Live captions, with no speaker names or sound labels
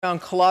on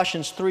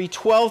Colossians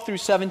 3:12 through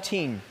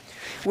 17.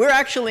 We're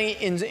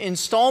actually in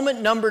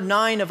installment number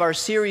 9 of our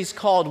series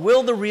called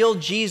Will the Real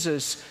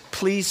Jesus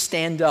Please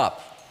Stand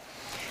Up?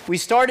 We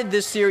started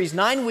this series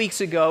 9 weeks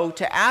ago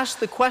to ask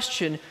the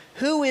question,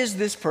 who is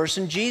this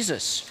person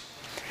Jesus?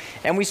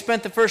 And we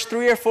spent the first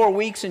 3 or 4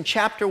 weeks in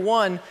chapter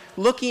 1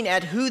 looking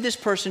at who this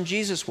person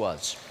Jesus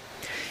was.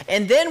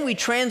 And then we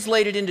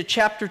translated into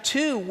chapter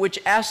 2, which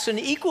asks an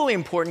equally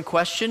important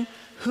question,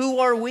 who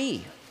are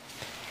we?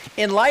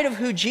 In light of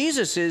who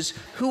Jesus is,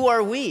 who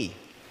are we?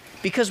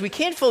 Because we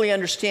can't fully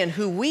understand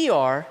who we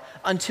are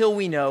until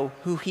we know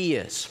who he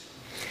is.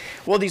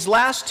 Well, these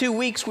last 2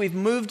 weeks we've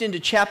moved into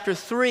chapter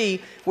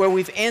 3 where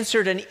we've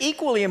answered an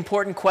equally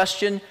important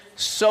question,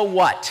 so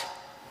what?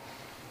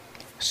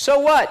 So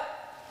what?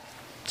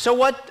 So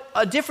what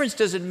a difference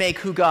does it make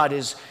who God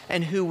is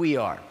and who we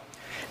are?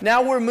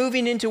 Now we're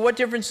moving into what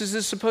difference is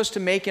this supposed to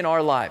make in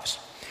our lives?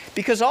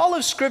 Because all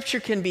of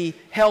Scripture can be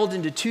held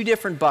into 2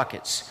 different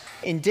buckets,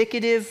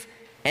 indicative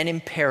and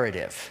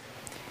imperative.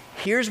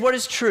 Here's what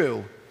is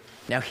true,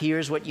 now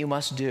here's what you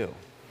must do.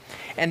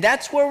 And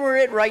that's where we're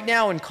at right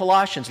now in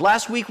Colossians.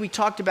 Last week we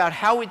talked about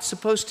how it's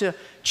supposed to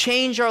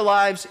change our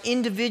lives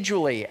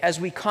individually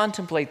as we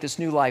contemplate this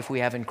new life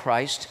we have in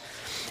Christ.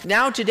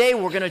 Now today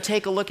we're going to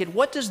take a look at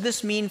what does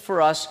this mean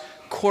for us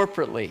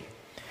corporately.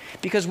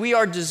 Because we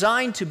are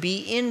designed to be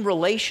in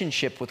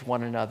relationship with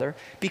one another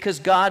because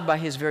God by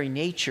his very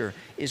nature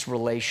is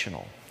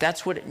relational.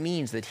 That's what it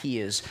means that he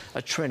is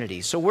a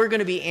Trinity. So we're going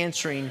to be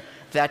answering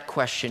that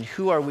question,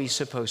 who are we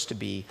supposed to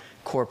be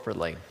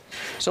corporately?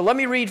 So let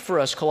me read for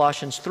us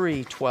Colossians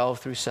 3:12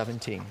 through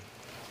 17.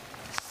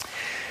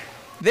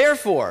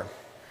 Therefore,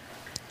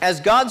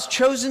 as God's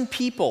chosen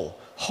people,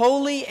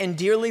 holy and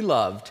dearly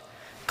loved,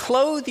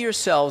 clothe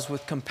yourselves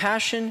with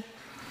compassion,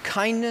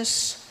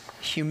 kindness,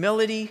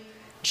 humility,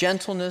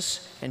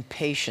 gentleness, and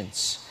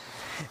patience.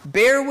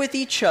 Bear with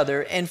each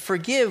other and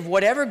forgive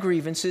whatever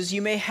grievances you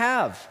may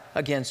have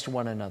against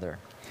one another.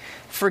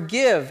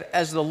 Forgive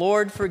as the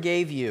Lord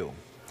forgave you.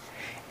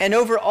 And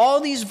over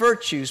all these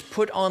virtues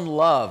put on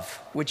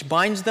love, which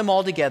binds them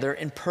all together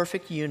in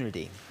perfect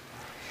unity.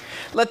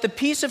 Let the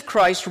peace of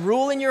Christ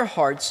rule in your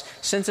hearts,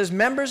 since as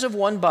members of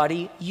one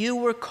body you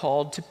were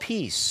called to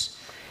peace,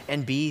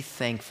 and be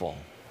thankful.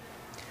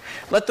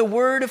 Let the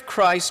word of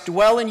Christ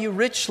dwell in you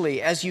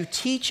richly as you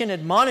teach and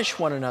admonish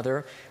one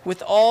another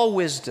with all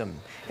wisdom,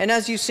 and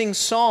as you sing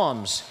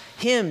psalms,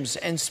 hymns,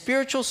 and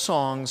spiritual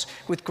songs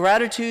with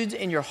gratitude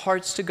in your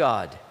hearts to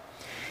God.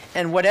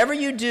 And whatever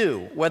you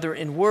do, whether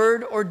in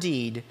word or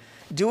deed,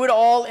 do it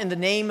all in the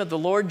name of the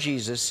Lord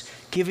Jesus,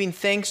 giving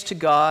thanks to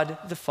God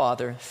the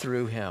Father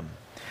through him.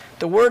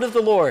 The word of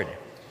the Lord.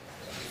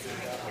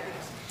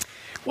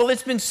 Well,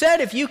 it's been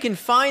said if you can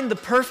find the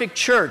perfect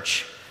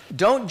church,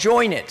 don't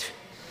join it,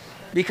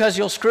 because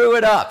you'll screw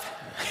it up.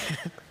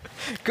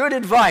 Good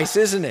advice,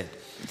 isn't it?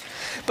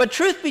 But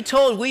truth be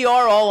told, we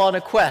are all on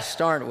a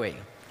quest, aren't we?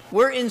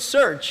 We're in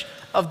search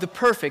of the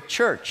perfect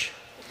church.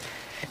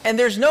 And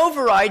there's no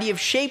variety of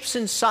shapes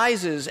and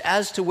sizes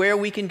as to where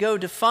we can go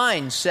to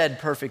find said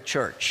perfect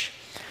church.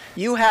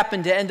 You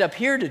happen to end up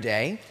here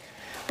today,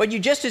 but you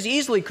just as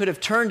easily could have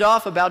turned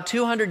off about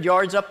 200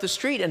 yards up the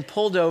street and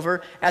pulled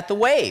over at the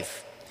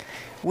Wave.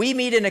 We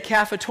meet in a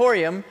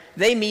cafetorium,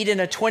 they meet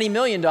in a $20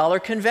 million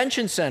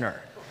convention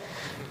center.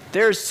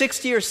 There's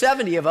 60 or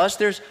 70 of us,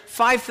 there's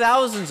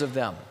 5,000 of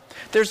them.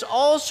 There's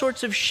all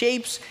sorts of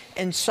shapes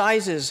and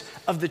sizes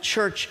of the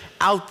church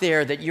out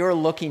there that you're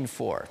looking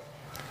for.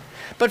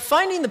 But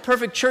finding the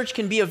perfect church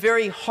can be a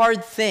very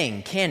hard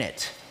thing, can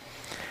it?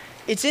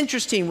 It's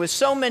interesting, with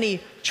so many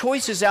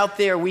choices out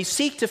there, we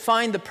seek to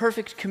find the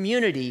perfect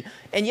community,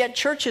 and yet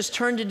church has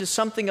turned into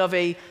something of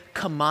a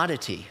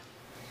commodity.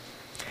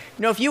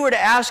 You know, if you were to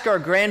ask our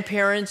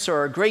grandparents or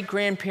our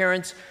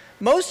great-grandparents,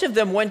 most of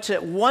them went to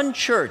one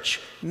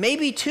church,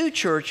 maybe 2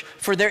 churches,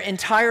 for their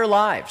entire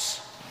lives.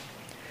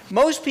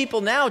 Most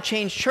people now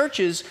change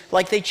churches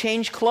like they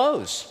change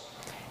clothes.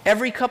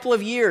 Every couple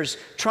of years,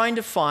 trying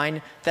to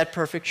find that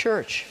perfect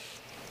church.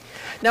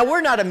 Now,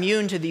 we're not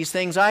immune to these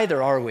things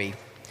either, are we?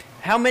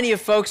 How many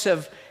of folks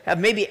have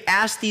maybe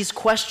asked these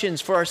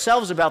questions for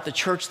ourselves about the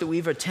church that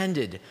we've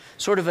attended?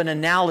 Sort of an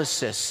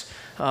analysis.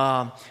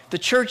 The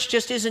church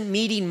just isn't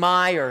meeting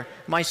my or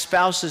my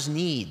spouse's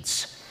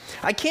needs.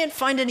 I can't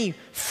find any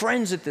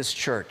friends at this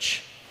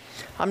church.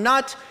 I'm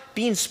not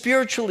being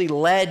spiritually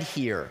led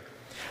here.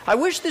 I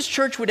wish this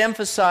church would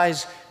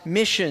emphasize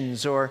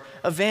missions or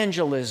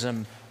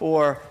evangelism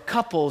or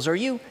couples, or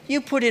you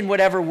put in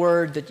whatever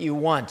word that you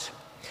want.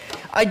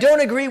 I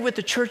don't agree with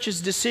the church's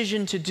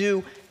decision to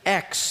do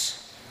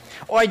X,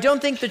 or I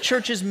don't think the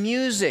church's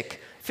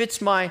music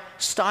fits my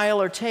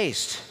style or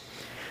taste.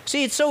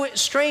 See, it's so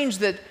strange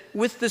that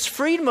with this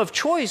freedom of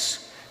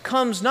choice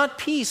comes not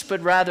peace,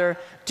 but rather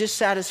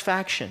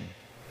dissatisfaction.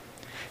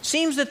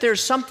 Seems that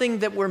there's something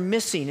that we're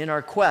missing in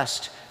our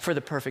quest for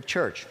the perfect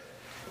church.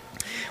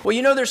 Well,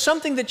 you know, there's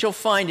something that you'll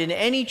find in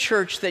any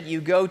church that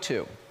you go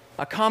to,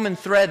 a common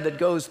thread that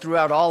goes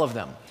throughout all of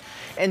them.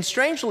 And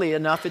strangely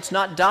enough, it's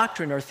not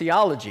doctrine or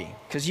theology,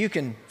 because you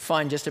can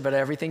find just about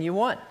everything you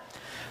want.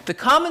 The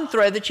common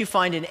thread that you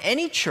find in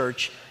any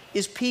church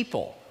is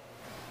people.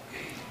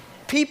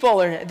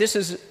 This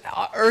is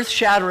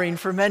earth-shattering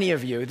for many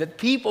of you, that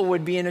people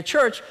would be in a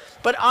church,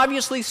 but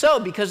obviously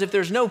so, because if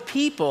there's no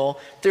people,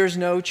 there's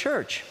no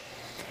church.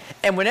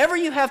 And whenever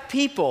you have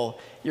people,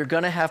 you're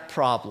going to have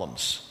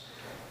problems,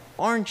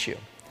 aren't you?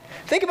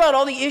 Think about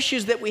all the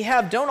issues that we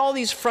have. Don't all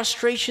these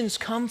frustrations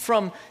come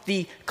from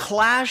the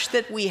clash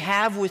that we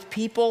have with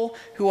people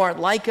who aren't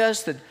like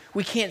us, that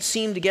we can't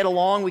seem to get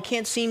along, we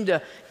can't seem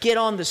to get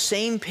on the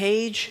same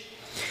page?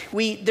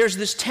 There's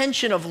this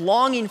tension of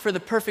longing for the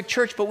perfect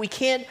church, but we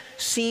can't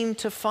seem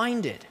to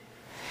find it.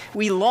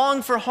 We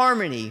long for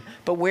harmony,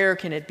 but where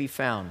can it be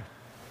found?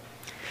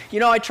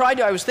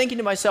 I was thinking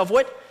to myself,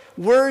 what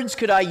words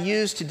could I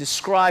use to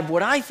describe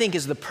what I think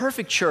is the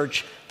perfect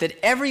church that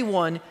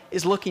everyone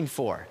is looking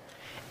for?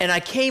 And I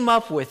came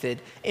up with it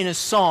in a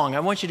song.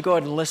 I want you to go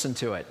ahead and listen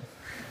to it.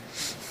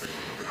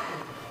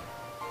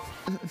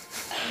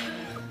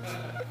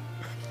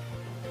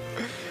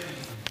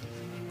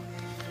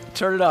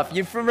 Turn it up.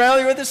 You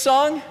familiar with this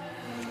song?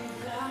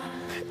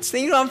 It's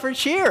theme on for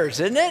Cheers,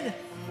 isn't it?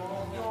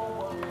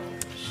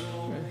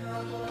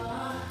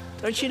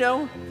 Don't you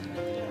know?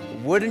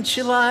 Wouldn't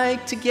you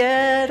like to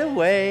get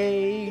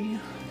away?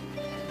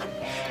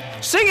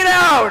 Sing it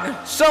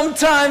out!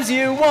 Sometimes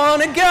you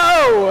want to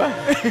go.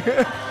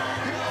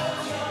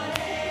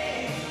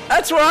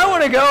 That's where I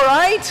want to go,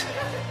 right?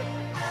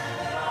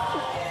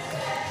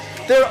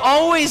 They're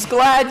always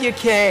glad you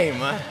came.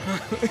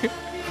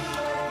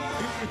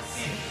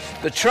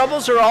 The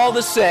troubles are all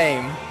the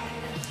same.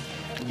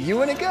 You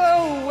want to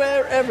go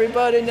where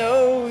everybody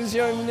knows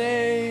your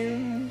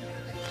name.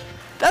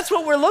 That's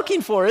what we're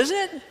looking for, isn't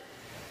it?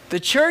 The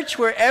church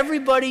where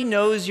everybody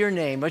knows your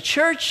name. A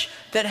church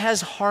that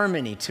has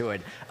harmony to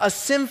it. A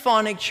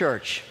symphonic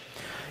church.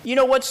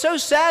 What's so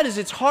sad is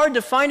it's hard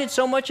to find it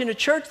so much in a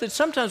church that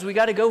sometimes we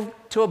got to go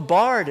to a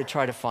bar to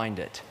try to find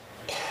it.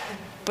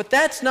 But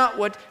that's not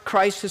what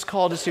Christ has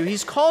called us to.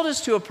 He's called us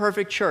to a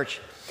perfect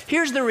church.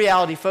 Here's the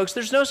reality, folks.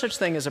 There's no such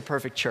thing as a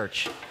perfect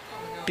church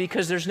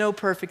because there's no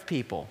perfect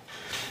people.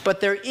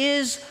 But there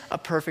is a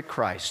perfect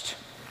Christ.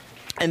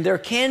 And there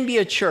can be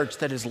a church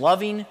that is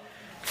loving,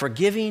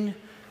 forgiving,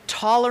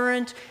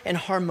 tolerant, and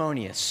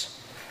harmonious.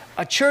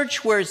 A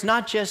church where it's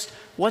not just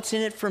what's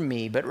in it for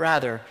me, but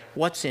rather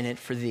what's in it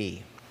for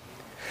thee.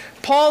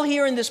 Paul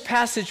here in this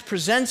passage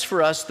presents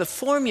for us the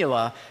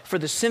formula for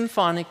the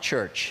symphonic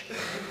church.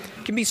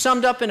 It can be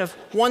summed up in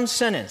one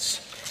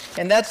sentence.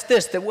 And that's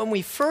this, that when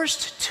we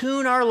first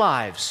tune our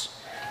lives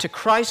to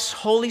Christ's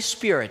Holy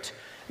Spirit,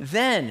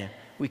 then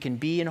we can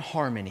be in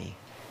harmony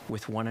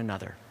with one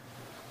another.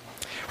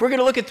 We're going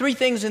to look at three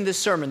things in this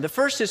sermon. The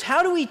first is,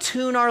 how do we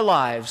tune our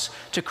lives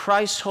to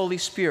Christ's Holy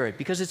Spirit?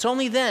 Because it's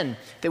only then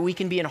that we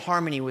can be in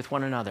harmony with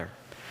one another.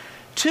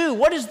 2,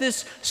 what does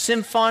this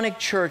symphonic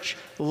church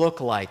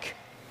look like?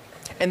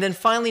 And then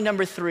finally,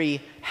 number 3,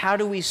 how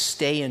do we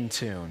stay in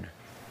tune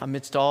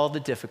amidst all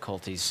the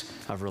difficulties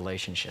of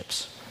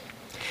relationships?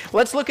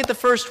 Let's look at the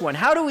first one.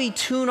 How do we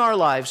tune our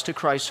lives to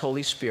Christ's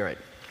Holy Spirit?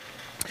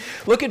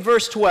 Look at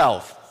verse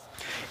 12.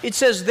 It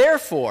says,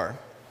 therefore,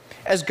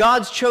 as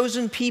God's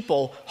chosen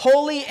people,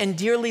 holy and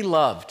dearly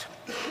loved,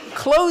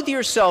 clothe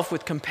yourself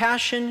with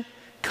compassion,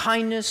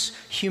 kindness,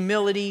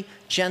 humility,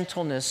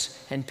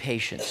 gentleness, and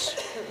patience.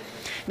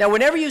 Now,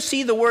 whenever you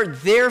see the word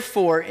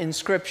therefore in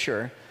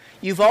Scripture,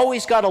 you've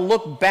always got to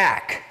look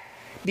back,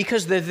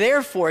 because the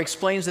therefore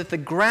explains that the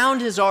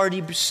ground has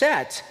already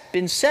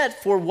been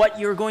set for what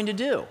you're going to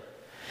do.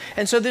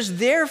 And so this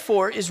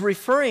therefore is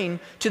referring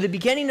to the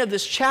beginning of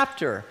this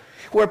chapter,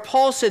 where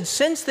Paul said,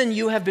 since then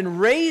you have been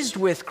raised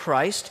with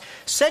Christ,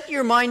 set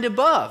your mind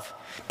above,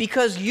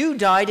 because you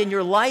died and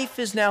your life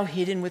is now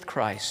hidden with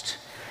Christ.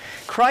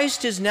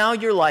 Christ is now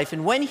your life,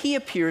 and when he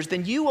appears,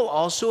 then you will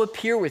also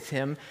appear with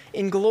him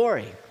in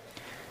glory.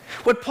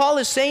 What Paul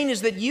is saying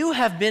is that you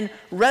have been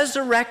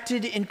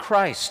resurrected in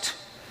Christ.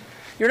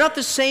 You're not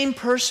the same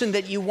person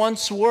that you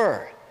once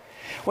were.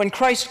 When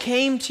Christ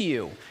came to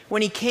you,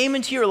 when he came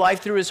into your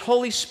life through his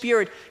Holy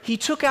Spirit, he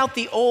took out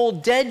the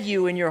old dead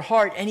you in your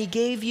heart and he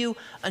gave you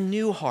a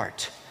new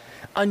heart,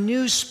 a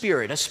new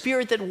spirit, a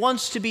spirit that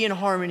wants to be in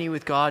harmony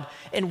with God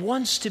and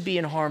wants to be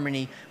in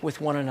harmony with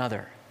one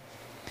another.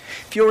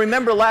 If you'll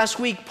remember last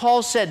week,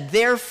 Paul said,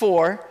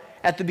 therefore,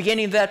 at the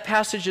beginning of that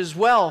passage as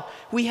well,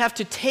 we have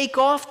to take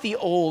off the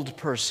old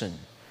person,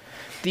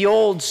 the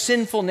old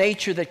sinful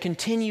nature that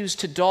continues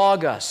to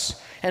dog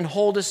us and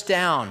hold us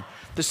down,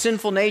 the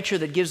sinful nature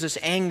that gives us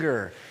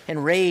anger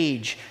and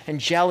rage and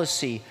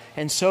jealousy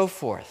and so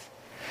forth.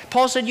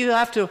 Paul said you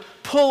have to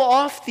pull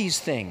off these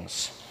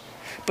things.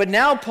 But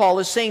now Paul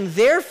is saying,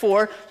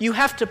 therefore, you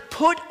have to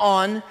put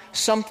on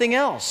something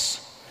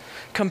else.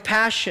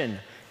 Compassion,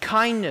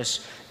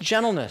 kindness,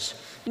 gentleness.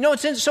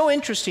 It's so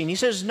interesting. He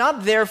says,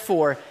 not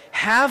therefore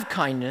have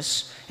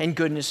kindness and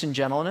goodness and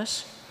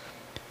gentleness.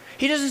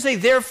 He doesn't say,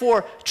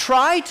 therefore,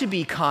 try to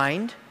be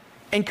kind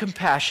and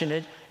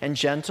compassionate and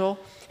gentle.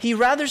 He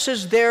rather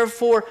says,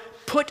 therefore,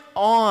 put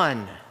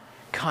on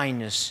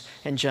kindness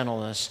and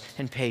gentleness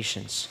and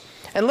patience.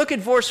 And look at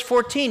verse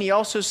 14. He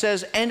also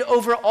says, and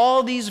over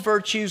all these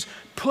virtues,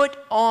 put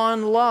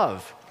on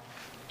love.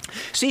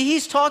 See,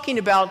 he's talking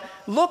about,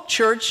 look,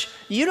 church,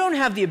 you don't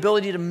have the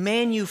ability to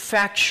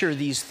manufacture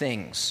these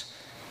things.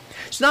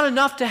 It's not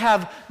enough to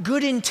have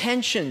good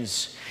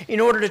intentions in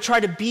order to try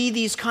to be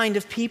these kind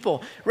of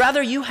people.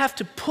 Rather, you have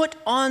to put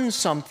on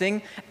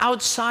something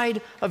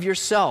outside of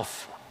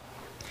yourself.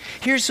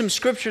 Here's some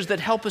scriptures that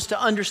help us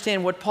to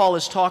understand what Paul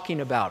is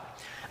talking about.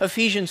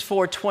 Ephesians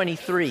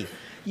 4:23.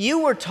 You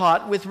were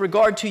taught with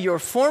regard to your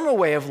former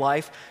way of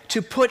life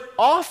to put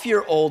off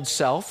your old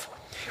self,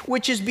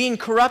 which is being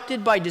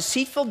corrupted by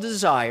deceitful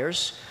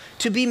desires,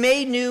 to be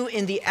made new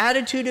in the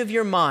attitude of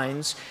your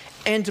minds,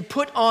 and to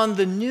put on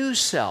the new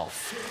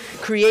self,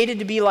 created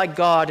to be like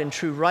God in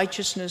true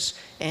righteousness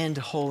and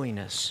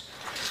holiness.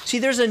 See,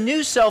 there's a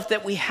new self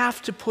that we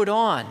have to put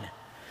on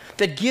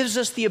that gives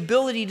us the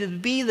ability to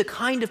be the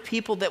kind of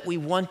people that we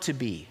want to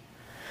be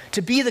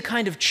the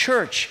kind of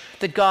church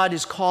that God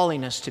is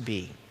calling us to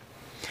be.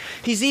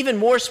 He's even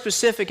more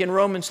specific in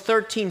Romans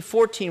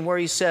 13:14, where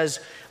he says,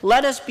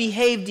 let us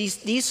behave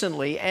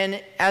decently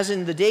and as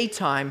in the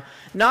daytime,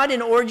 not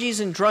in orgies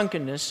and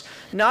drunkenness,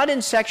 not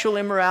in sexual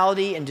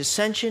immorality and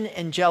dissension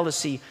and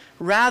jealousy.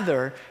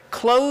 Rather,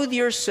 clothe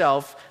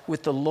yourself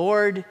with the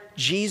Lord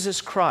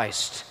Jesus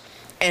Christ,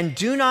 and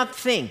do not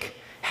think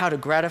how to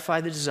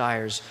gratify the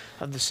desires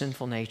of the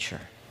sinful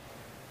nature.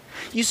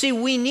 You see,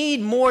 we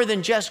need more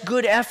than just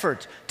good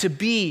effort to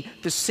be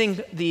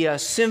the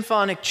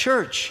Symphonic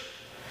Church.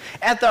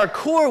 At our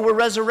core, we're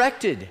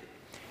resurrected.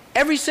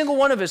 Every single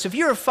one of us, if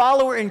you're a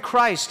follower in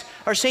Christ,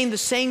 are saying the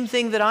same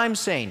thing that I'm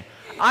saying.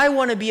 I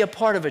want to be a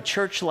part of a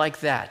church like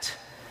that.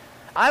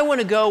 I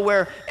want to go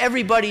where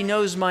everybody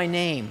knows my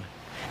name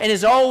and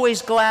is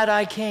always glad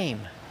I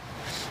came.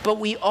 But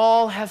we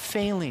all have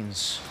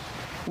failings.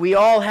 We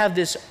all have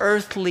this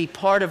earthly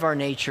part of our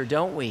nature,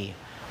 don't we?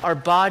 Our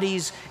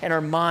bodies and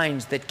our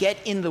minds that get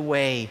in the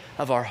way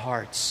of our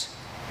hearts.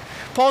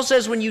 Paul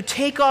says when you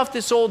take off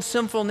this old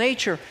sinful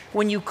nature,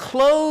 when you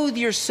clothe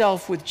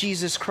yourself with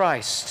Jesus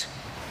Christ,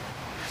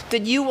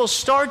 that you will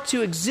start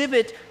to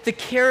exhibit the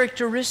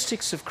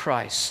characteristics of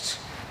Christ: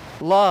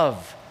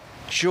 love,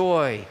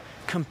 joy,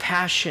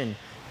 compassion,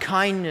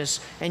 kindness,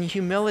 and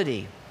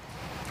humility.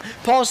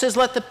 Paul says,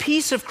 let the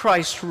peace of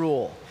Christ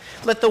rule.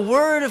 Let the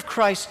word of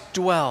Christ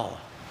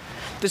dwell.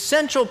 The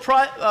central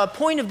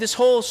point of this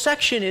whole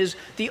section is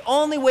the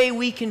only way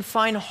we can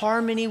find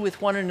harmony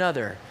with one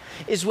another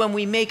is when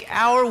we make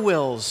our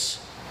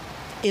wills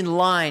in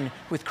line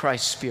with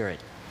Christ's Spirit.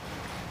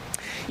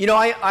 You know,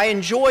 I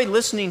enjoy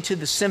listening to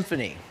the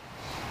symphony.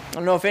 I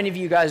don't know if any of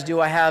you guys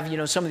do. I have,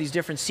 some of these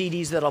different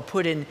CDs that I'll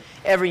put in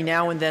every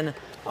now and then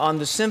on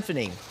the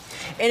symphony.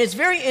 And it's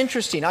very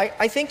interesting.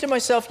 I think to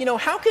myself,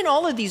 how can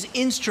all of these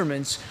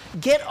instruments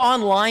get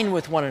online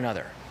with one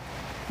another?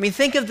 I mean,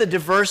 think of the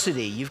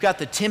diversity. You've got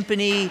the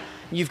timpani,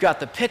 you've got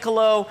the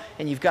piccolo,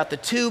 and you've got the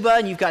tuba,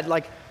 and you've got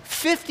like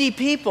 50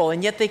 people,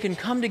 and yet they can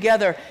come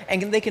together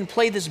and they can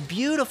play this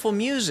beautiful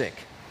music.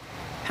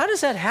 How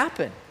does that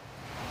happen?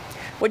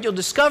 What you'll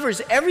discover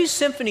is every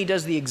symphony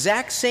does the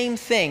exact same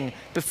thing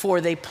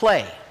before they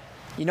play.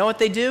 You know what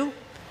they do?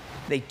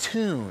 They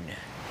tune.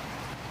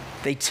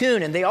 They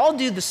tune, and they all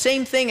do the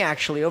same thing,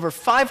 actually. Over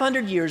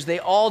 500 years, they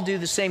all do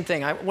the same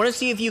thing. I want to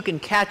see if you can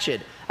catch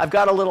it. I've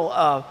got a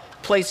little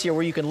place here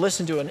where you can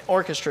listen to an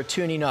orchestra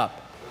tuning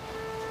up.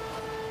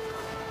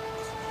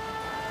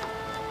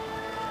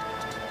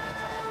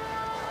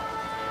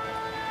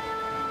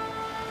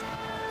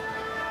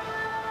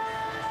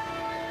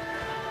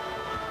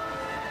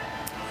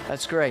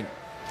 That's great.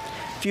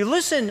 If you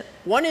listen,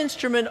 one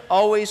instrument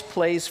always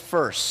plays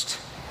first.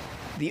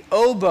 The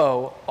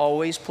oboe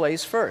always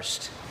plays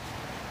first.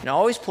 And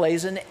always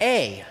plays an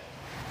A.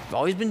 I've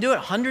always been doing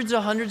it hundreds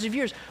of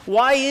years.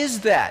 Why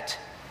is that?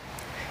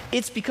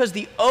 It's because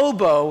the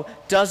oboe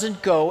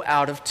doesn't go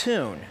out of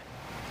tune.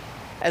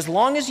 As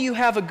long as you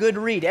have a good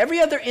reed, every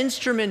other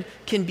instrument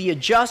can be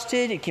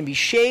adjusted, it can be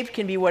shaped,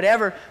 can be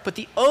whatever, but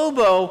the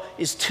oboe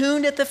is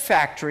tuned at the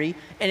factory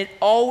and it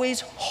always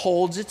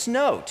holds its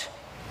note.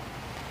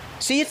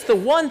 See, it's the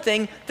one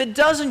thing that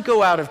doesn't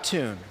go out of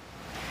tune.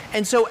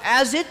 And so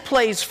as it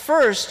plays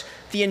first,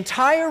 the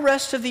entire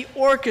rest of the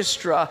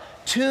orchestra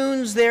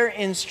tunes their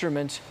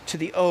instrument to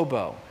the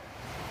oboe.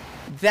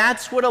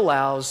 That's what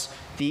allows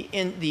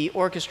the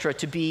orchestra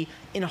to be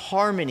in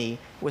harmony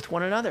with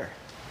one another.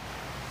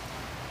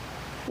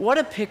 What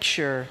a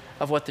picture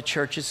of what the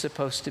church is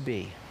supposed to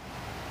be.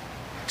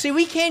 See,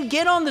 we can't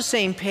get on the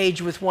same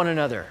page with one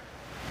another.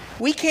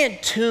 We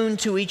can't tune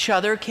to each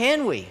other,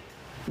 can we?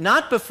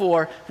 Not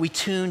before we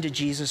tune to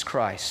Jesus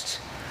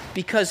Christ,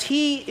 because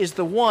He is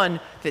the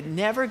one that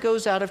never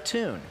goes out of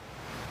tune.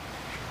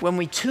 When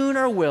we tune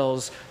our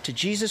wills to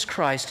Jesus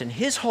Christ and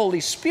His Holy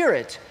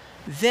Spirit,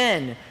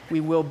 then we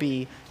will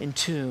be in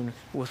tune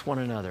with one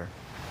another.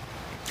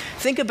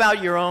 Think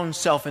about your own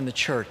self in the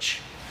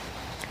church.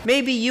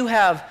 Maybe you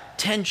have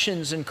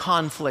tensions and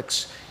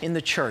conflicts in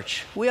the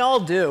church. We all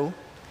do.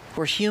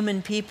 We're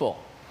human people.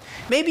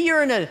 Maybe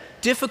you're in a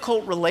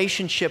difficult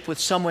relationship with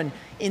someone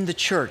in the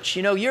church.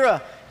 You know, you're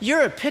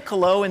a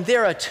piccolo and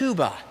they're a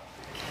tuba.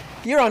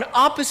 You're on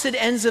opposite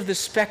ends of the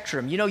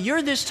spectrum. You know,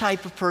 you're this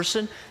type of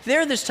person,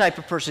 they're this type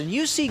of person.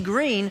 You see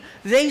green,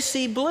 they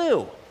see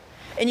blue.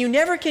 And you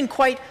never can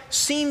quite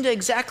seem to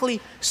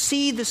exactly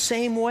see the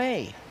same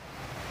way.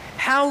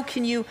 How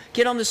can you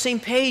get on the same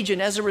page?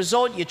 And as a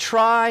result, you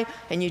try,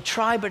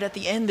 but at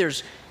the end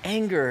there's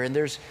anger and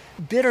there's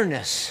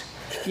bitterness.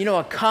 You know,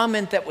 a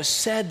comment that was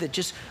said that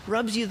just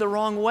rubs you the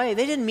wrong way.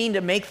 They didn't mean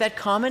to make that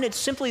comment. It's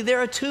simply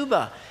they're a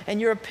tuba and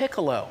you're a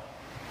piccolo.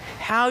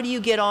 How do you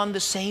get on the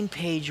same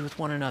page with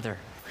one another?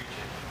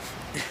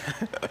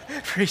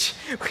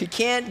 We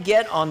can't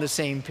get on the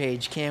same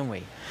page, can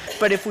we?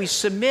 But if we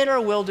submit our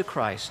will to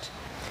Christ,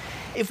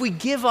 if we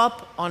give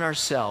up on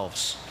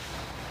ourselves,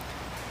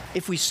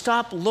 if we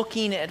stop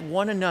looking at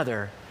one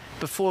another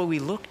before we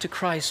look to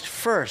Christ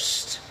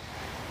first,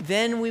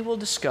 then we will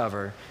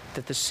discover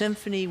that the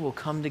symphony will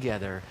come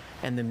together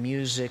and the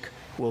music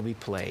will be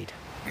played.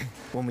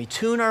 When we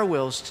tune our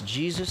wills to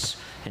Jesus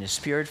and His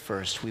Spirit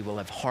first, we will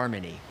have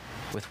harmony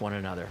with one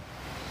another.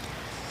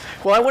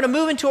 Well, I want to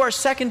move into our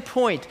second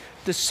point,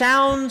 the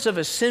sounds of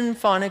a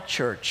symphonic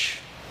church.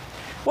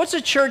 What's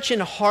a church in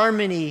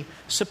harmony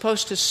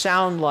supposed to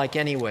sound like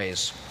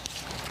anyways?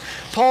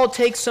 Paul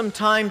takes some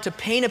time to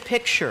paint a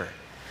picture,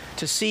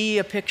 to see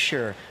a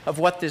picture of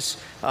what this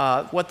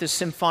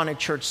symphonic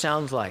church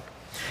sounds like.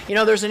 You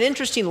know, there's an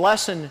interesting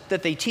lesson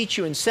that they teach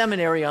you in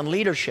seminary on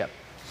leadership.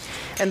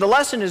 And the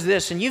lesson is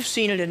this, and you've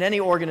seen it in any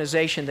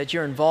organization that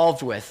you're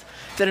involved with,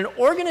 that an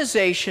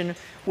organization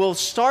will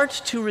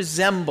start to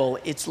resemble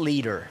its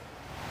leader.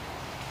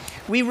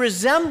 We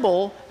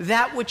resemble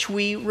that which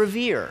we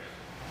revere.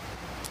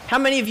 How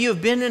many of you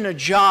have been in a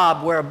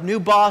job where a new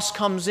boss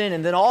comes in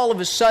and then all of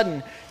a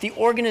sudden the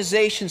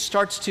organization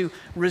starts to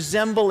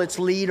resemble its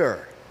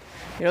leader?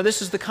 You know,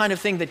 this is the kind of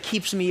thing that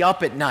keeps me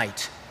up at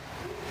night.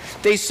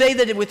 They say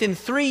that within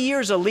 3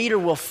 years a leader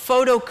will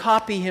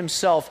photocopy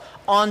himself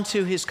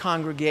onto his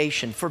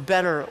congregation, for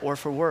better or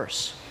for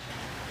worse.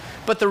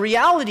 But the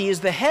reality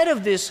is the head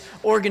of this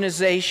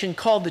organization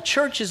called the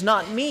church is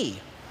not me.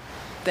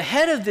 The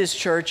head of this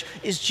church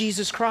is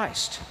Jesus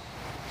Christ.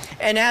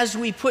 And as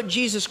we put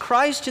Jesus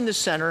Christ in the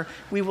center,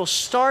 we will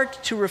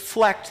start to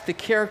reflect the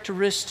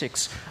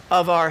characteristics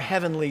of our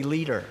heavenly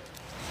leader.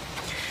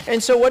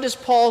 And so what does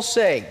Paul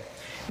say?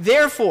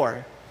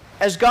 Therefore,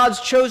 as God's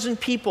chosen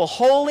people,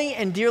 holy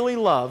and dearly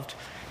loved,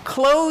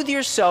 clothe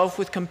yourself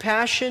with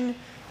compassion,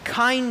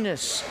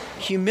 kindness,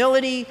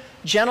 humility,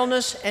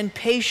 gentleness, and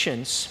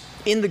patience.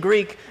 In the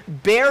Greek,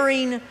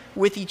 bearing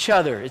with each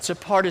other. It's a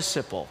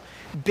participle.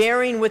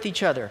 Bearing with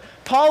each other.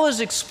 Paul is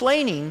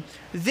explaining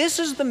this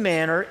is the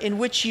manner in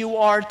which you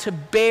are to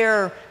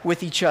bear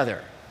with each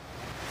other.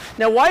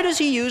 Now, why does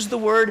he use the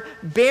word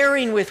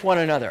bearing with one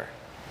another?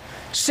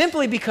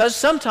 Simply because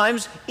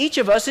sometimes each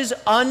of us is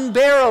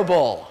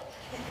unbearable.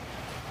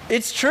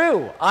 It's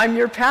true. I'm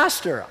your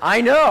pastor. I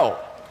know.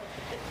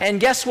 And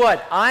guess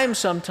what? I'm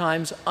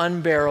sometimes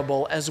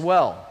unbearable as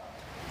well.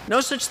 No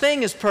such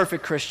thing as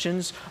perfect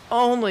Christians,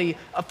 only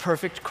a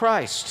perfect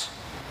Christ.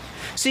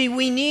 See,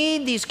 we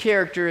need these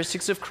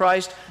characteristics of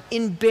Christ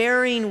in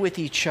bearing with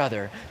each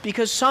other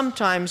because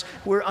sometimes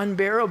we're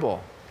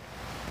unbearable.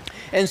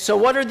 And so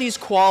what are these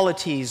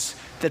qualities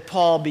that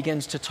Paul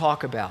begins to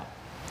talk about?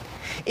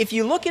 If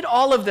you look at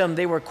all of them,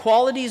 they were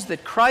qualities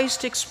that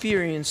Christ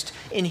experienced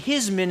in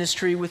his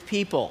ministry with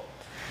people.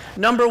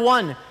 Number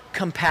one,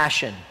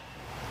 compassion.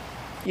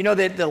 You know,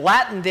 the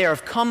Latin there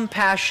of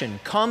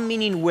compassion, cum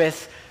meaning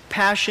with,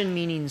 passion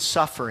meaning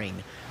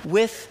suffering,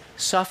 with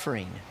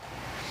suffering.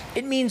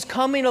 It means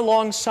coming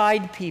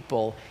alongside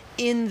people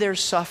in their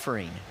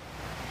suffering,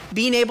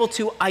 being able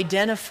to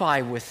identify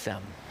with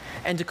them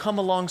and to come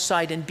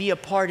alongside and be a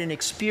part and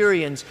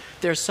experience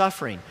their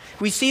suffering.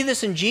 We see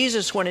this in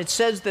Jesus when it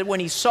says that when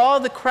he saw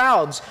the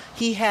crowds,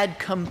 he had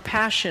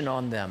compassion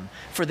on them,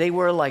 for they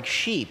were like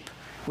sheep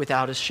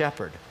without a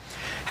shepherd.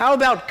 How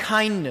about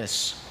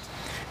kindness?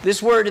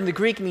 This word in the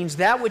Greek means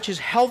that which is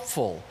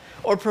helpful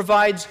or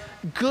provides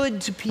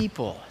good to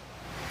people.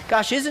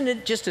 Gosh, isn't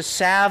it just a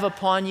salve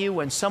upon you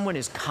when someone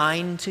is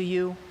kind to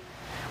you,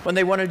 when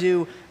they want to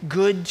do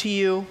good to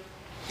you?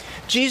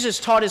 Jesus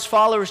taught his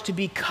followers to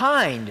be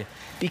kind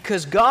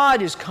because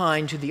God is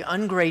kind to the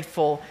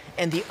ungrateful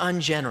and the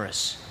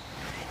ungenerous.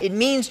 It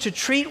means to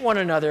treat one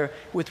another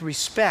with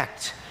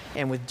respect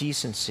and with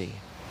decency.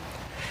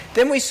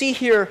 Then we see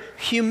here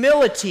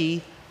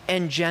humility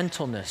and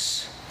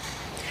gentleness.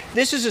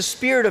 This is a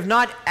spirit of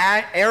not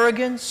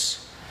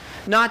arrogance,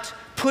 not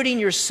putting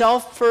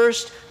yourself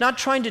first, not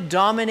trying to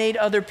dominate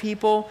other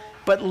people,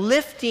 but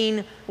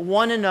lifting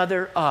one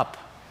another up.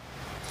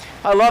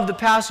 I love the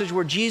passage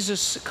where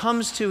Jesus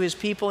comes to his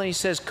people and he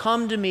says,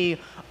 "Come to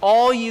me,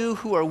 all you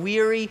who are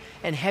weary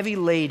and heavy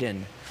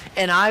laden,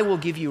 and I will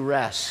give you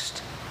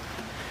rest.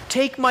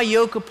 Take my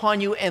yoke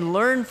upon you and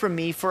learn from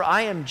me, for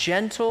I am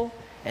gentle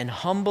and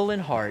humble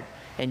in heart,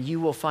 and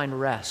you will find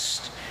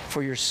rest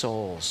for your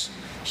souls."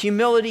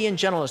 Humility and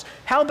gentleness.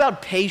 How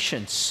about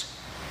patience?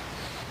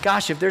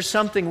 Gosh, if there's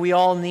something we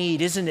all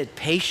need, isn't it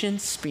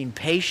patience, being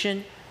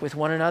patient with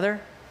one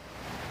another?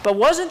 But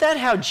wasn't that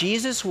how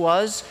Jesus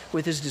was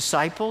with his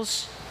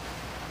disciples?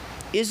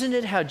 Isn't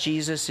it how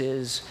Jesus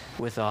is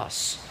with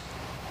us?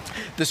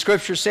 The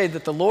scriptures say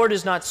that the Lord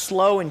is not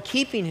slow in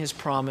keeping his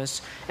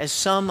promise, as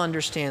some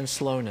understand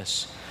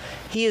slowness.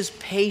 He is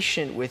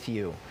patient with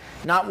you,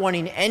 not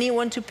wanting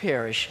anyone to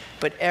perish,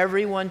 but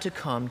everyone to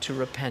come to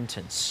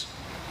repentance.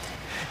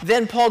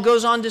 Then Paul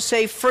goes on to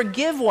say,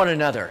 forgive one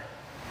another,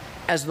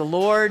 as the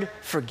Lord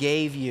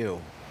forgave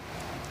you.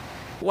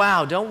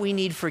 Wow, don't we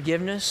need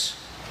forgiveness?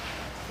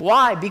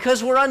 Why?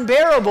 Because we're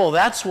unbearable,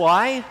 that's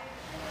why.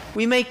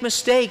 We make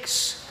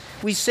mistakes.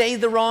 We say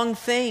the wrong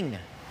thing.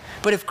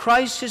 But if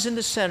Christ is in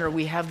the center,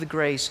 we have the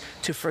grace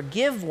to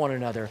forgive one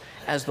another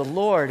as the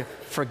Lord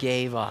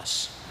forgave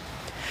us.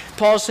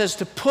 Paul says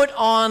to put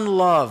on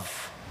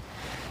love.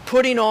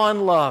 Putting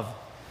on love.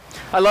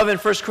 I love in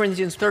 1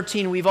 Corinthians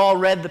 13, we've all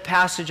read the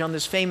passage on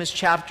this famous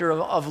chapter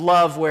of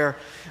love where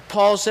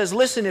Paul says,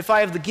 listen, if I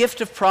have the gift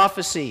of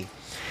prophecy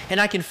and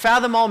I can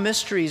fathom all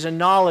mysteries and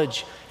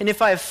knowledge, and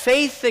if I have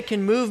faith that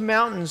can move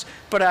mountains,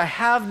 but I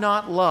have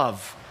not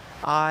love,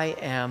 I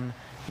am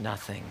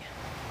nothing.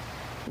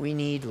 We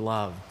need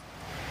love.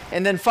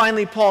 And then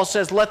finally, Paul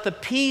says, let the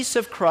peace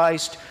of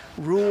Christ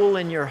rule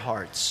in your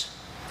hearts.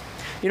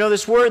 You know,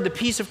 this word, the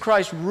peace of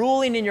Christ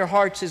ruling in your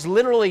hearts, is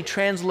literally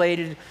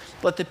translated,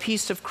 let the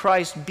peace of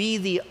Christ be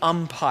the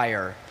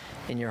umpire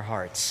in your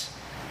hearts.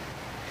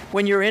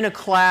 When you're in a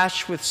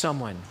clash with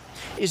someone,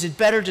 is it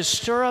better to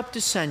stir up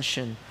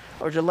dissension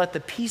or to let the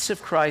peace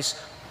of Christ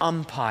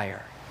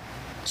umpire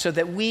so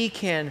that we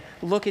can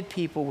look at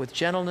people with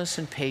gentleness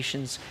and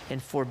patience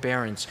and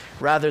forbearance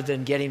rather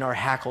than getting our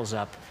hackles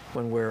up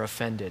when we're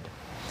offended?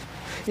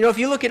 You know, if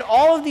you look at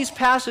all of these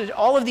passages,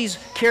 all of these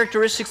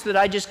characteristics that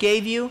I just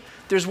gave you,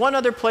 there's one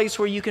other place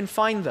where you can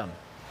find them.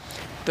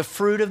 The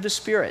fruit of the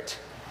Spirit.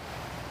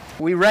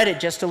 We read it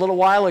just a little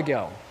while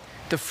ago.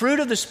 The fruit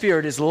of the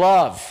Spirit is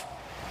love,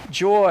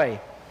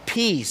 joy,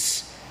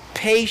 peace,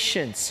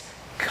 patience,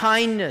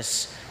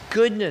 kindness,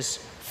 goodness,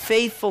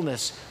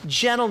 faithfulness,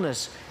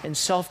 gentleness, and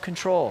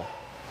self-control.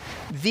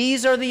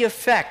 These are the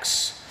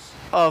effects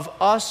of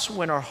us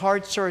when our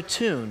hearts are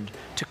attuned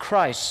to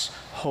Christ's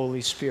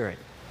Holy Spirit.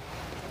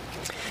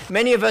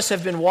 Many of us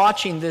have been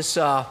watching this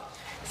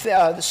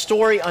the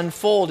story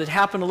unfold. It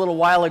happened a little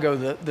while ago.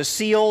 The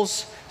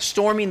SEALs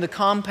storming the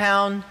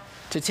compound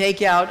to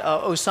take out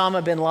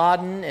Osama bin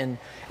Laden. And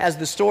as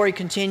the story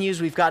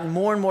continues, we've gotten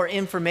more and more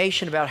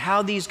information about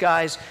how these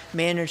guys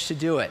managed to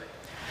do it.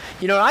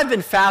 You know, I've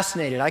been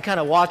fascinated. I kind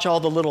of watch all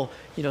the little,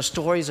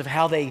 stories of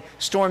how they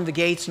stormed the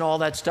gates and all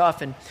that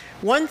stuff. And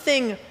one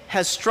thing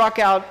has struck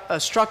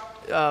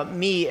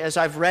me as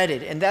I've read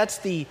it, and that's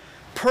the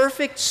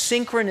perfect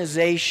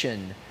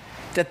synchronization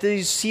that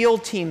these SEAL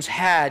teams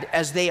had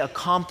as they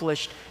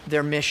accomplished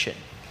their mission.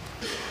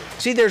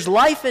 See, there's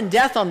life and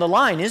death on the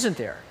line, isn't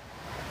there?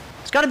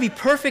 It's got to be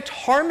perfect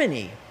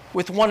harmony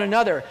with one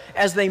another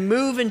as they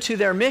move into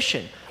their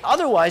mission.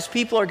 Otherwise,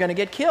 people are going to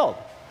get killed.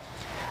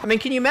 I mean,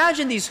 can you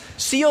imagine these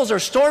SEALs are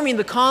storming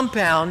the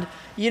compound,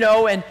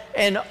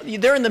 and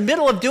they're in the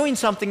middle of doing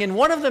something, and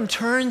one of them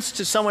turns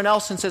to someone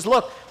else and says,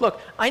 look,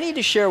 I need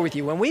to share with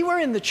you. When we were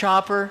in the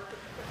chopper,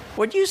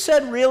 what you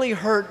said really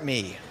hurt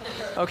me,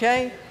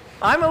 okay?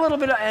 I'm a little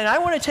bit, and I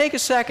want to take a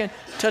second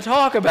to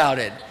talk about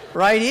it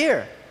right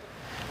here.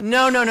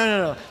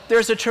 No.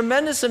 There's a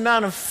tremendous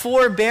amount of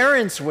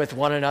forbearance with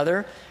one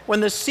another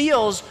when the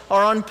SEALs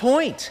are on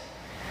point.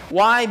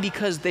 Why?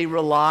 Because they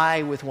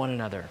rely with one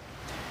another.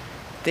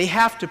 They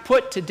have to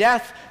put to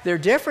death their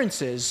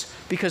differences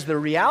because the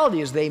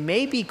reality is they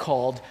may be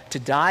called to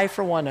die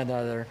for one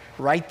another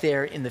right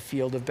there in the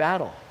field of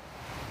battle.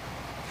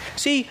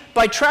 See,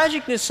 by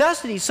tragic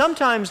necessity,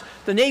 sometimes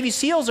the Navy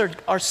SEALs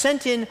are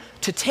sent in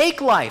to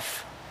take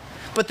life,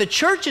 but the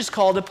church is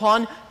called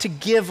upon to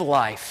give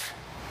life.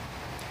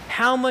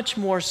 How much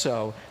more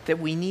so that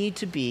we need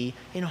to be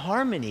in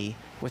harmony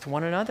with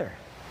one another.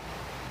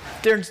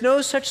 There's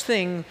no such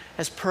thing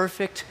as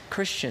perfect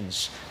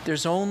Christians.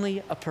 There's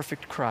only a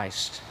perfect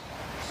Christ.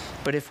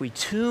 But if we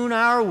tune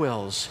our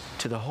wills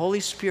to the Holy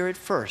Spirit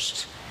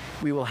first,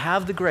 we will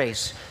have the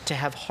grace to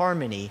have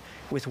harmony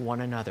with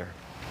one another.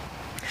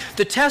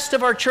 The test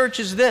of our church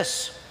is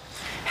this: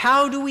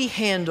 how do we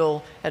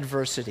handle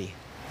adversity?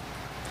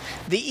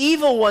 The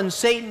evil one,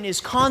 Satan,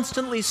 is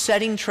constantly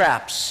setting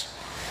traps,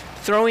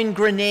 throwing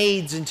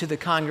grenades into the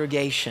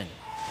congregation.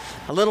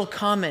 A little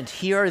comment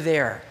here or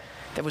there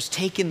that was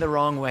taken the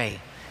wrong way.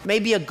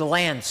 Maybe a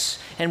glance,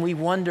 and we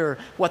wonder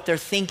what they're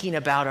thinking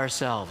about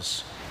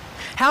ourselves.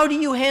 How do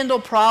you handle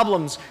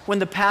problems when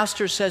the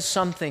pastor says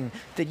something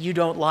that you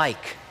don't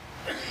like?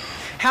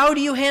 How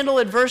do you handle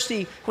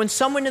adversity when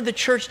someone in the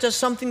church does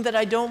something that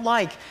I don't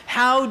like?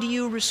 How do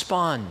you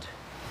respond?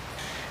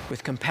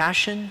 With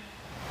compassion,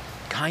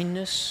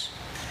 kindness,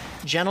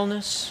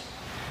 gentleness,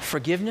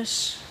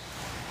 forgiveness,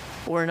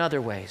 or in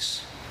other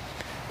ways?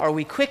 Are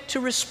we quick to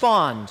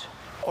respond,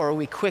 or are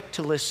we quick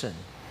to listen?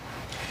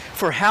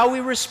 For how we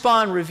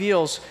respond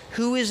reveals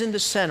who is in the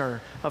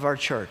center of our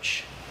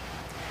church.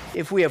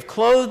 If we have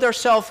clothed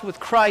ourselves with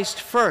Christ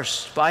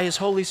first by his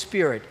Holy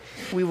Spirit,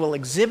 we will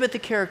exhibit the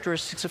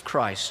characteristics of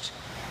Christ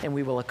and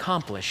we will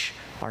accomplish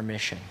our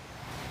mission.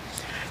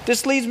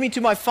 This leads me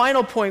to my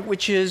final point,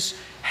 which is,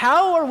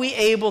 how are we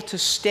able to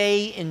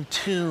stay in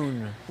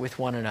tune with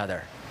one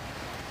another?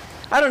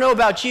 I don't know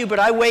about you, but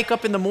I wake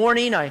up in the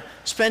morning, I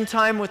spend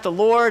time with the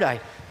Lord,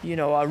 I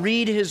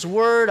read his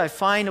word, I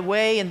find a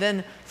way, and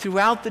then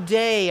throughout the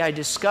day I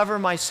discover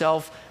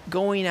myself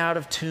going out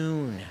of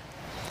tune.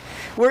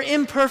 We're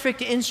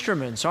imperfect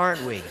instruments,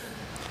 aren't we?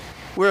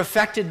 We're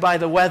affected by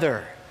the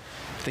weather,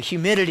 the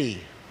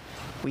humidity.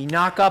 We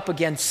knock up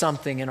against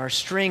something and our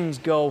strings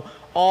go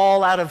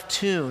all out of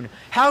tune.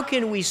 How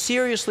can we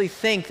seriously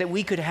think that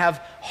we could have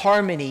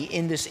harmony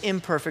in this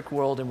imperfect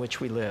world in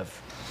which we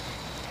live?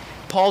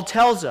 Paul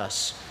tells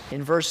us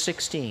in verse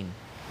 16,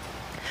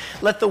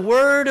 "Let the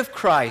word of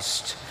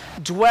Christ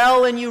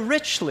dwell in you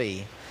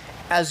richly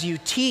as you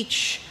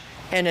teach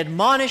and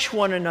admonish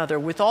one another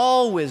with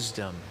all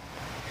wisdom,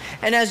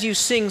 and as you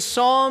sing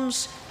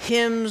psalms,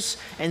 hymns,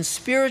 and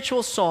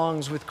spiritual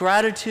songs with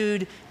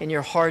gratitude in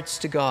your hearts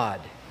to God."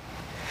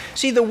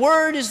 See, the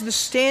word is the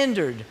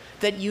standard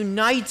that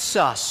unites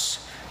us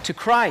to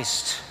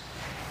Christ.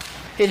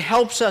 It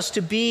helps us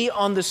to be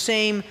on the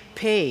same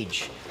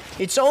page.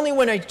 It's only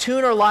when I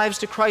tune our lives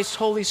to Christ's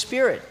Holy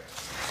Spirit.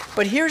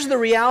 But here's the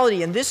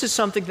reality, and this is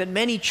something that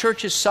many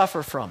churches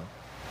suffer from.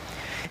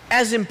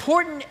 As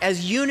important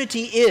as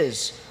unity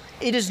is,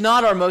 it is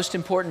not our most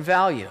important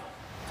value.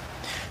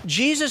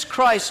 Jesus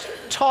Christ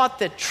taught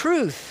that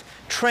truth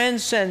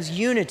transcends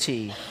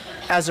unity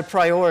as a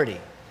priority.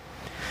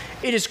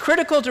 It is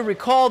critical to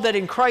recall that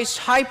in Christ's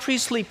high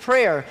priestly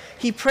prayer,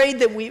 he prayed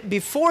that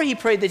before he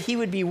prayed that he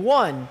would be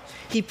one,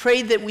 he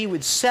prayed that we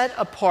would set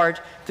apart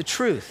the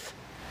truth.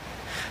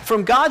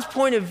 From God's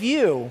point of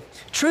view,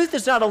 truth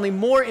is not only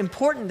more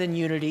important than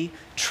unity,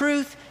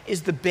 truth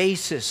is the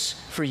basis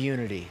for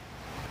unity.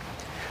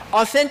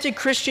 Authentic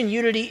Christian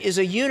unity is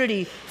a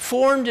unity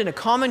formed in a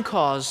common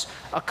cause,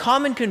 a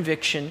common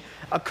conviction,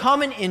 a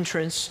common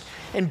interest,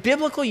 and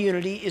biblical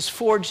unity is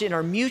forged in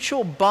our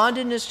mutual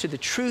bondedness to the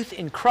truth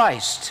in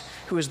Christ,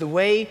 who is the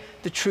way,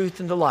 the truth,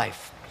 and the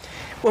life.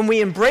 When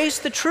we embrace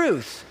the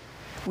truth,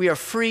 we are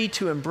free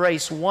to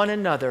embrace one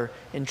another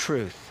in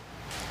truth.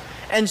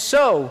 And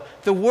so,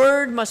 the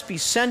Word must be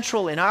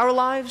central in our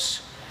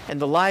lives and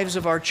the lives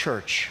of our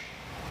church.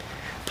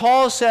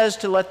 Paul says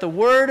to let the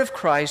Word of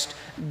Christ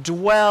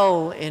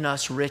dwell in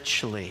us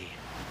richly.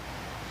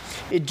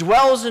 It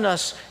dwells in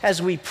us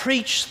as we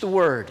preach the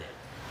Word.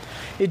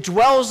 It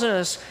dwells in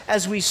us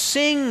as we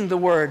sing the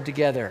Word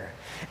together,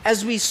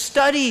 as we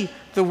study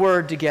the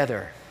Word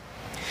together.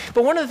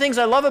 But one of the things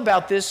I love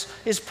about this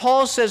is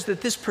Paul says that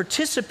this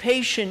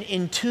participation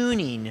in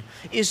tuning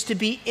is to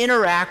be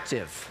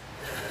interactive.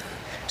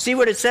 See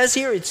what it says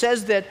here? It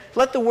says that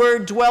let the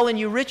Word dwell in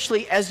you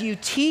richly as you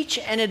teach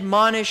and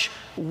admonish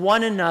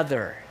one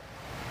another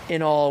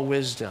in all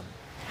wisdom.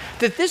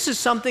 That this is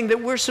something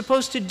that we're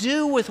supposed to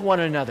do with one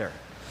another,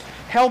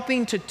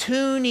 helping to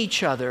tune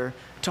each other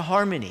to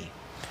harmony.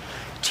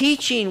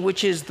 Teaching,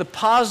 which is the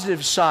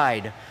positive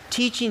side,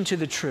 teaching to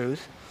the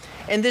truth.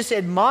 And this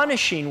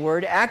admonishing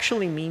word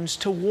actually means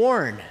to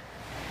warn.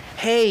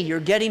 Hey,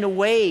 you're getting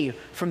away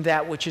from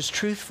that which is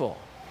truthful.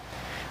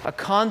 A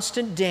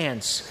constant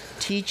dance,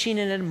 teaching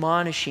and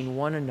admonishing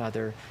one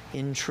another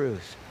in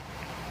truth.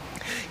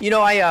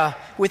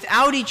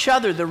 Without each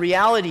other, the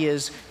reality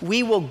is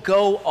we will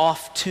go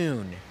off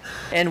tune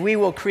and we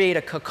will create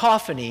a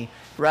cacophony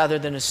rather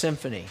than a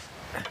symphony.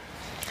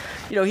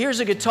 Here's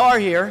a guitar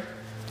here.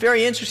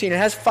 Very interesting. It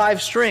has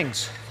 5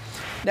 strings.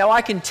 Now,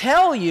 I can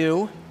tell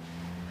you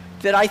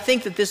that I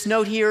think that this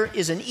note here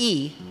is an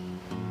E.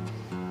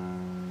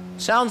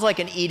 Sounds like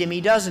an E to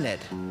me, doesn't it?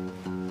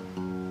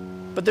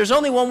 But there's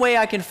only one way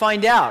I can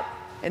find out,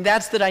 and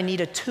that's that I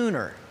need a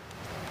tuner.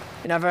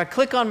 And if I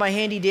click on my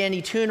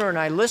handy-dandy tuner and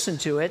I listen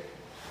to it,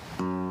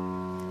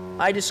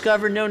 I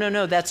discover,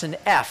 no, that's an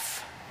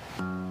F.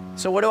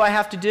 So what do I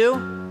have to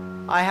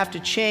do? I have to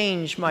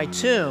change my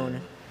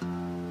tune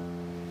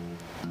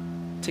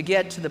to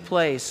get to the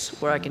place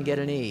where I can get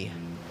an E.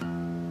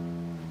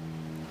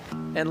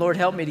 And Lord,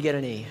 help me to get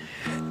an E.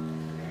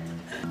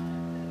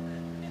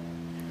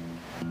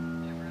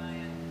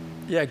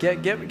 Yeah,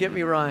 get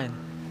me Ryan.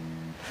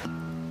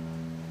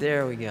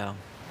 There we go.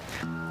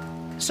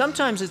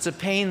 Sometimes it's a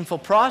painful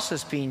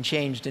process being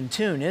changed in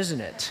tune,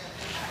 isn't it?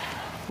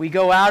 We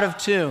go out of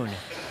tune.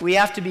 We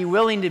have to be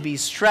willing to be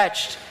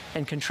stretched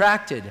and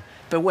contracted.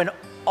 But when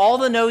all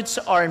the notes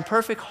are in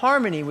perfect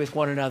harmony with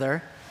one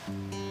another,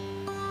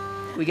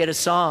 we get a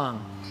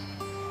song.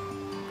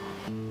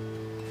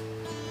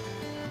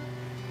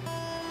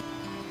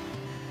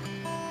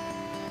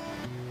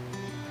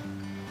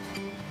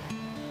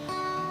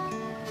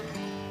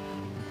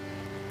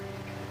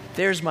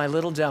 There's my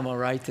little demo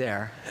right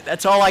there.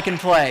 That's all I can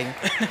play.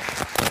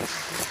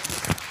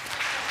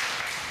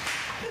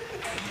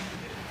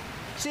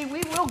 See,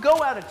 we will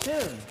go out of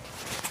tune.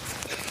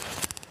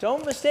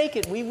 Don't mistake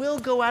it. We will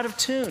go out of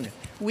tune.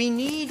 We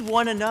need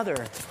one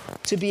another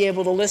to be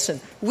able to listen.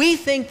 We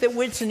think that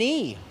it's an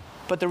E,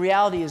 but the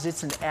reality is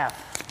it's an F.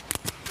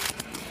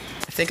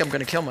 I think I'm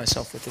going to kill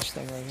myself with this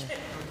thing right here.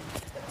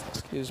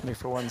 Excuse me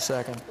for 1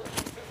 second.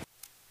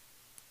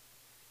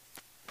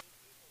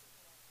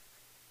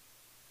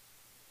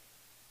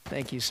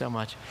 Thank you so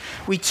much.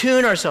 We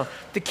tune ourselves.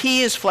 The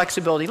key is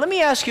flexibility. Let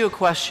me ask you a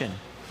question.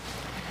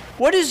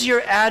 What is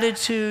your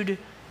attitude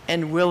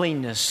and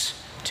willingness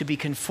to be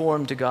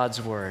conformed to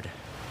God's word?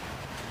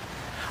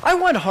 I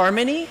want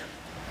harmony.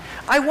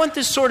 I want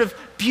this sort of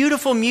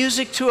beautiful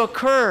music to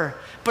occur,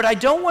 but I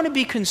don't want to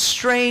be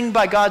constrained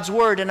by God's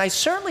word, and I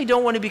certainly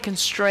don't want to be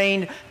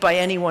constrained by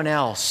anyone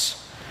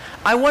else.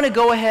 I want to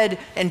go ahead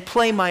and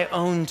play my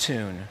own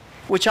tune,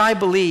 which I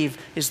believe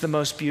is the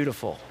most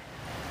beautiful.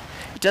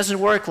 It doesn't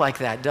work like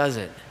that, does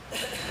it?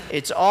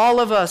 It's all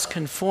of us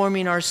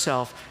conforming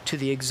ourselves to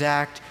the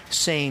exact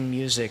same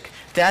music.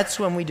 That's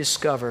when we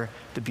discover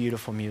the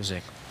beautiful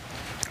music.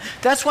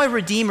 That's why,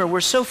 Redeemer,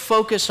 we're so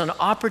focused on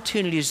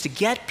opportunities to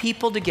get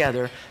people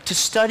together to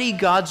study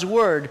God's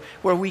word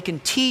where we can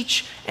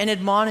teach and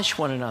admonish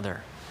one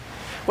another.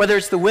 Whether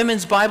it's the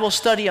women's Bible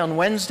study on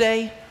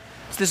Wednesday,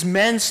 it's this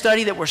men's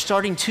study that we're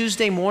starting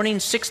Tuesday morning,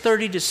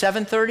 6:30 to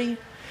 7:30.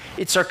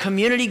 It's our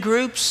community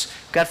groups.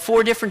 Got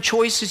 4 different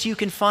choices you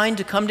can find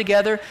to come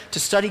together to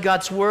study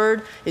God's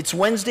word. It's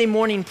Wednesday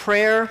morning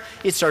prayer.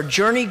 It's our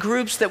journey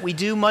groups that we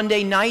do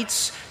Monday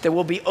nights that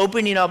we'll be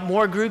opening up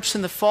more groups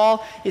in the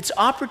fall. It's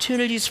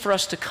opportunities for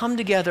us to come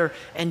together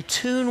and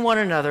tune one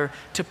another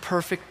to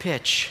perfect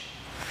pitch.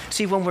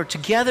 See, when we're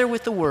together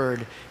with the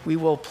word, we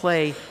will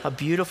play a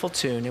beautiful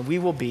tune, and we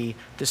will be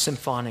the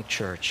Symphonic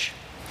Church.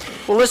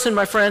 Well, listen,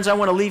 my friends, I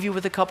want to leave you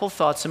with a couple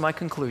thoughts in my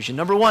conclusion.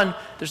 Number 1,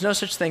 there's no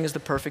such thing as the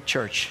perfect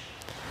church.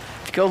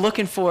 If you go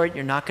looking for it,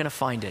 you're not going to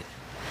find it,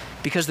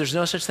 because there's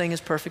no such thing as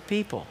perfect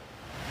people.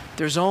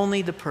 There's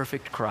only the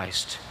perfect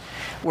Christ.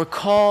 We're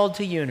called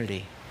to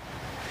unity,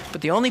 but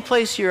the only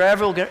place you're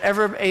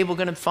ever able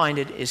to find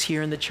it is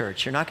here in the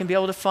church. You're not going to be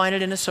able to find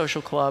it in a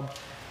social club.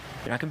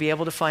 You're not going to be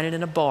able to find it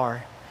in a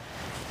bar.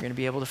 You're going to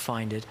be able to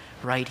find it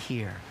right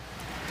here.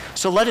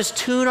 So let us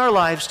tune our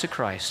lives to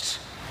Christ.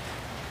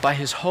 By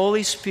his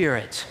Holy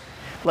Spirit,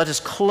 let us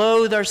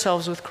clothe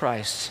ourselves with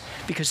Christ,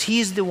 because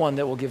he's the one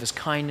that will give us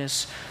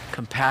kindness,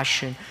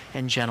 compassion,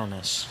 and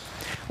gentleness.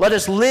 Let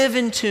us live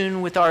in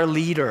tune with our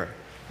leader,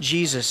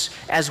 Jesus,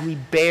 as we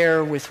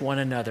bear with one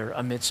another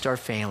amidst our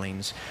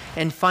failings.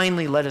 And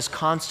finally, let us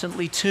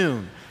constantly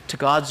tune to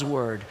God's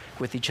word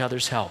with each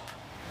other's help.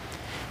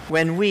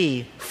 When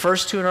we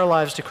first tune our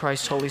lives to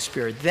Christ's Holy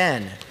Spirit,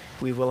 then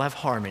we will have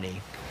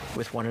harmony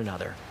with one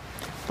another.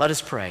 Let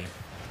us pray.